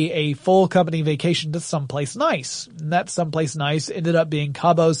would be a full company vacation to someplace nice. And that someplace nice ended up being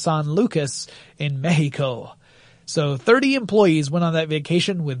Cabo San Lucas in Mexico. So 30 employees went on that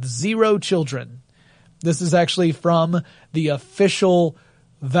vacation with 0 children. This is actually from the official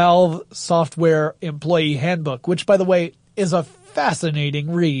Valve Software Employee Handbook, which, by the way, is a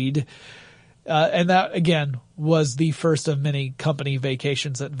fascinating read. And that, again, was the first of many company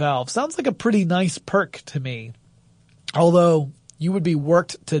vacations at Valve. Sounds like a pretty nice perk to me. Although you would be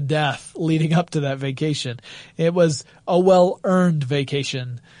worked to death leading up to that vacation. It was a well-earned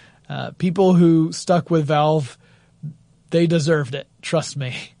vacation. People who stuck with Valve, they deserved it. Trust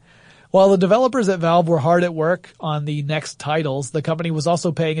me. While the developers at Valve were hard at work on the next titles, the company was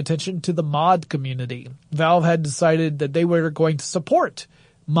also paying attention to the mod community. Valve had decided that they were going to support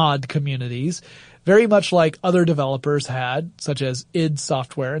mod communities, very much like other developers had, such as id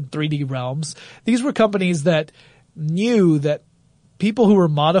Software and 3D Realms. These were companies that knew that people who were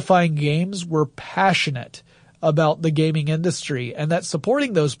modifying games were passionate about the gaming industry and that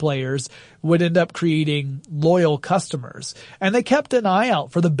supporting those players would end up creating loyal customers. And they kept an eye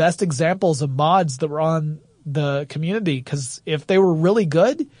out for the best examples of mods that were on the community, because if they were really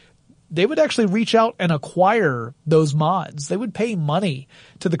good, they would actually reach out and acquire those mods. They would pay money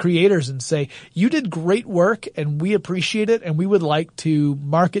to the creators and say, you did great work and we appreciate it and we would like to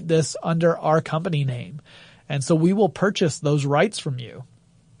market this under our company name. And so we will purchase those rights from you,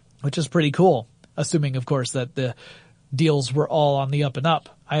 which is pretty cool. Assuming, of course, that the deals were all on the up and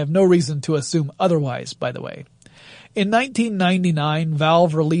up. I have no reason to assume otherwise, by the way. In 1999,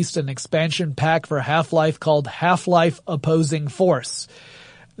 Valve released an expansion pack for Half-Life called Half-Life Opposing Force.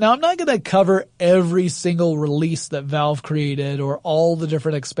 Now, I'm not going to cover every single release that Valve created or all the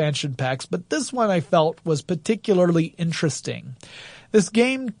different expansion packs, but this one I felt was particularly interesting. This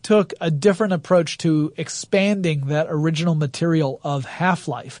game took a different approach to expanding that original material of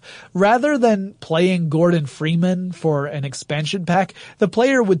Half-Life. Rather than playing Gordon Freeman for an expansion pack, the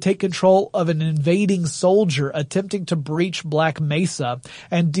player would take control of an invading soldier attempting to breach Black Mesa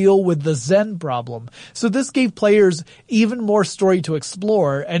and deal with the Zen problem. So this gave players even more story to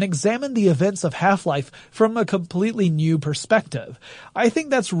explore and examine the events of Half-Life from a completely new perspective. I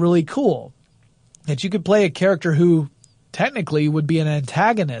think that's really cool. That you could play a character who technically would be an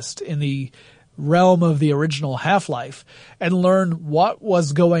antagonist in the realm of the original Half-Life and learn what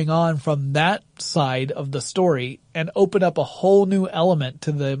was going on from that side of the story and open up a whole new element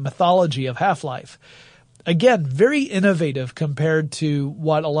to the mythology of Half-Life. Again, very innovative compared to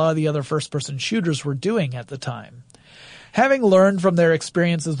what a lot of the other first-person shooters were doing at the time. Having learned from their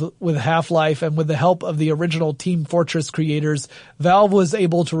experiences with Half-Life and with the help of the original Team Fortress creators, Valve was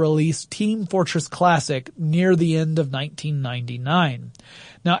able to release Team Fortress Classic near the end of 1999.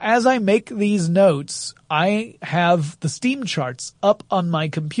 Now, as I make these notes, I have the Steam charts up on my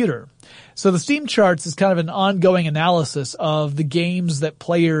computer. So the Steam charts is kind of an ongoing analysis of the games that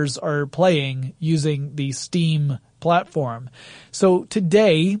players are playing using the Steam platform. So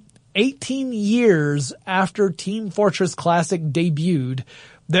today, 18 years after Team Fortress Classic debuted,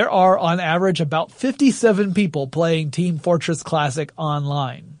 there are on average about 57 people playing Team Fortress Classic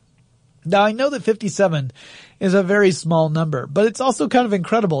online. Now, I know that 57 is a very small number, but it's also kind of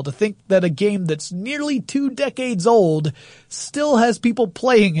incredible to think that a game that's nearly 2 decades old still has people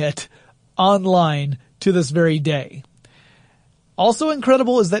playing it online to this very day. Also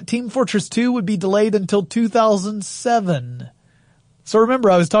incredible is that Team Fortress 2 would be delayed until 2007. So remember,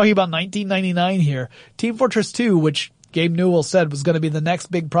 I was talking about 1999 here. Team Fortress 2, which Gabe Newell said was going to be the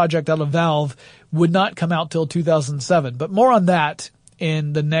next big project out of Valve, would not come out till 2007. But more on that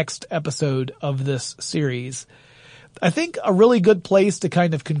in the next episode of this series. I think a really good place to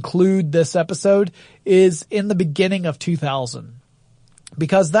kind of conclude this episode is in the beginning of 2000.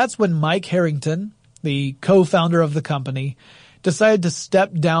 Because that's when Mike Harrington, the co-founder of the company, decided to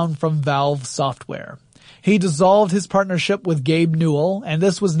step down from Valve Software. He dissolved his partnership with Gabe Newell, and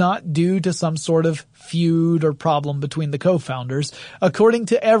this was not due to some sort of feud or problem between the co-founders. According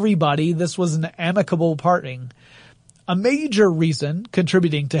to everybody, this was an amicable parting. A major reason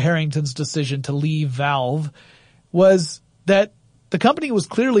contributing to Harrington's decision to leave Valve was that the company was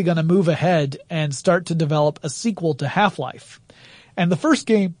clearly going to move ahead and start to develop a sequel to Half-Life. And the first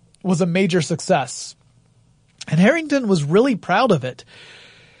game was a major success. And Harrington was really proud of it.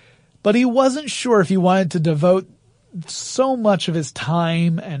 But he wasn't sure if he wanted to devote so much of his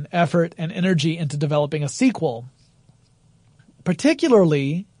time and effort and energy into developing a sequel,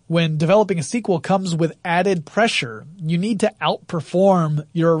 particularly when developing a sequel comes with added pressure. You need to outperform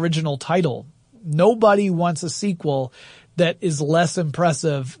your original title. Nobody wants a sequel that is less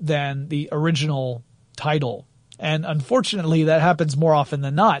impressive than the original title. And unfortunately, that happens more often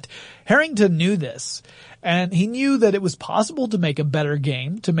than not. Harrington knew this, and he knew that it was possible to make a better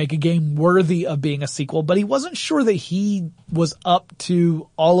game, to make a game worthy of being a sequel, but he wasn't sure that he was up to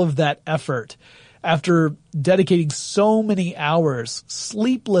all of that effort after dedicating so many hours,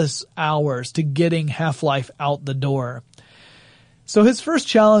 sleepless hours, to getting Half-Life out the door. So his first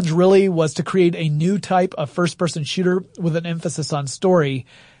challenge really was to create a new type of first-person shooter with an emphasis on story.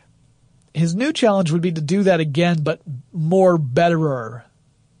 His new challenge would be to do that again, but more betterer,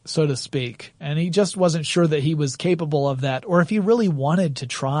 so to speak. And he just wasn't sure that he was capable of that, or if he really wanted to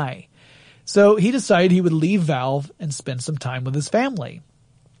try. So he decided he would leave Valve and spend some time with his family.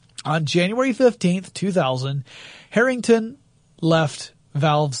 On January 15th, 2000, Harrington left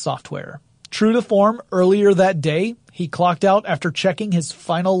Valve Software. True to form, earlier that day, he clocked out after checking his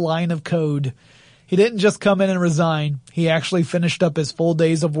final line of code. He didn't just come in and resign. He actually finished up his full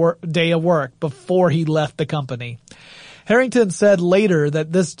day of work before he left the company. Harrington said later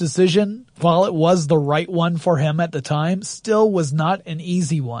that this decision, while it was the right one for him at the time, still was not an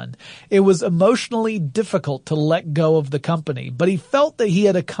easy one. It was emotionally difficult to let go of the company, but he felt that he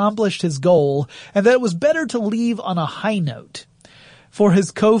had accomplished his goal and that it was better to leave on a high note. For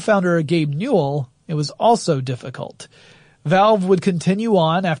his co-founder Gabe Newell, it was also difficult. Valve would continue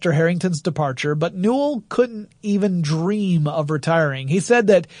on after Harrington's departure, but Newell couldn't even dream of retiring. He said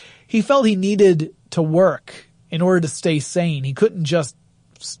that he felt he needed to work in order to stay sane. He couldn't just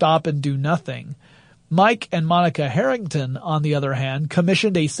stop and do nothing. Mike and Monica Harrington, on the other hand,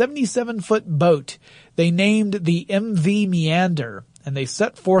 commissioned a 77-foot boat they named the MV Meander, and they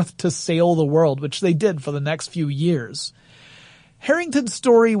set forth to sail the world, which they did for the next few years. Harrington's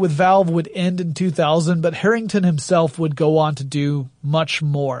story with Valve would end in 2000, but Harrington himself would go on to do much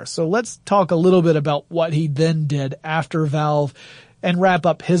more. So let's talk a little bit about what he then did after Valve and wrap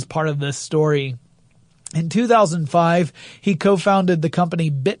up his part of this story. In 2005, he co-founded the company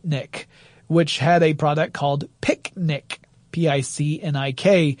Bitnik, which had a product called Picnik,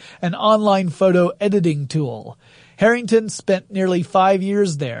 P-I-C-N-I-K, an online photo editing tool. Harrington spent nearly 5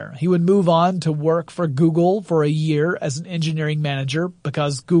 years there. He would move on to work for Google for a year as an engineering manager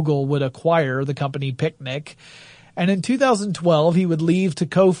because Google would acquire the company Picnik. And in 2012, he would leave to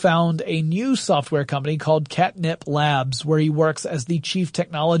co-found a new software company called Catnip Labs, where he works as the chief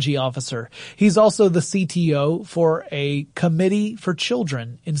technology officer. He's also the CTO for a committee for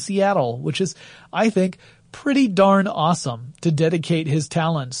children in Seattle, which is, I think, pretty darn awesome to dedicate his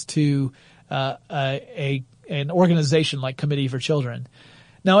talents to an organization like Committee for Children.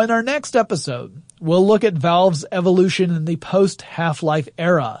 Now, in our next episode, we'll look at Valve's evolution in the post-Half-Life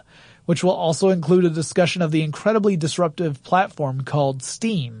era, which will also include a discussion of the incredibly disruptive platform called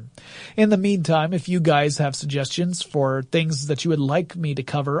Steam. In the meantime, if you guys have suggestions for things that you would like me to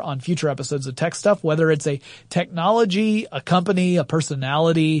cover on future episodes of Tech Stuff, whether it's a technology, a company, a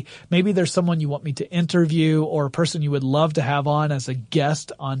personality, maybe there's someone you want me to interview or a person you would love to have on as a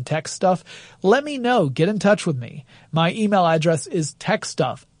guest on Tech Stuff, let me know. Get in touch with me. My email address is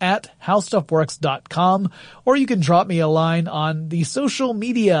techstuff@howstuffworks.com, or you can drop me a line on the social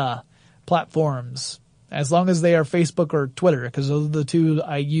media platforms, as long as they are Facebook or Twitter, because those are the two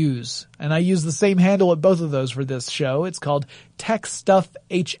I use. And I use the same handle at both of those for this show. It's called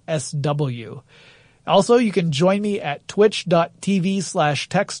TechStuffHSW. Also, you can join me at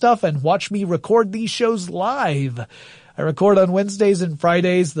twitch.tv/techstuff and watch me record these shows live. I record on Wednesdays and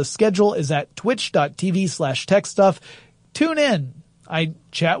Fridays. The schedule is at twitch.tv/techstuff. Tune in. I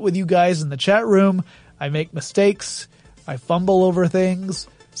chat with you guys in the chat room. I make mistakes. I fumble over things.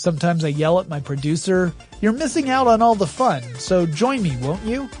 Sometimes I yell at my producer. You're missing out on all the fun, so join me, won't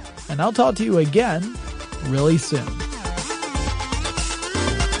you? And I'll talk to you again really soon.